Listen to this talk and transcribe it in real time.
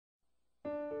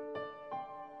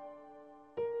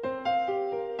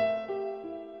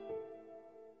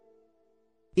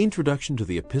Introduction to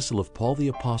the Epistle of Paul the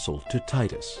Apostle to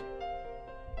Titus.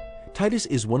 Titus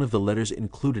is one of the letters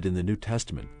included in the New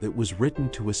Testament that was written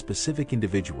to a specific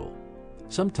individual.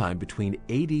 Sometime between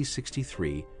AD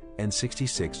 63 and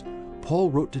 66, Paul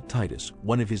wrote to Titus,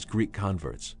 one of his Greek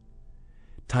converts.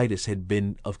 Titus had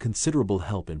been of considerable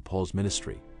help in Paul's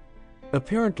ministry.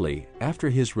 Apparently, after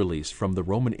his release from the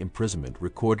Roman imprisonment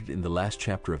recorded in the last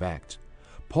chapter of Acts,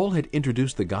 Paul had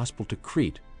introduced the gospel to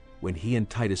Crete when he and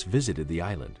Titus visited the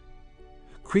island.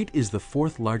 Crete is the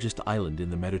fourth largest island in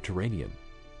the Mediterranean.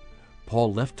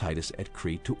 Paul left Titus at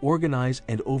Crete to organize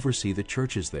and oversee the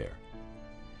churches there.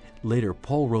 Later,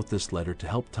 Paul wrote this letter to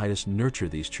help Titus nurture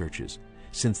these churches,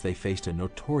 since they faced a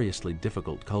notoriously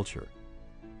difficult culture.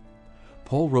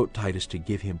 Paul wrote Titus to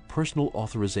give him personal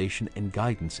authorization and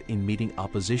guidance in meeting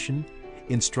opposition,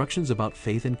 instructions about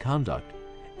faith and conduct,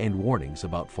 and warnings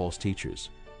about false teachers.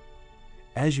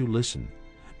 As you listen,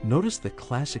 notice the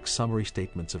classic summary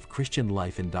statements of Christian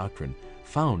life and doctrine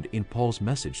found in Paul's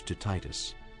message to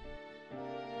Titus.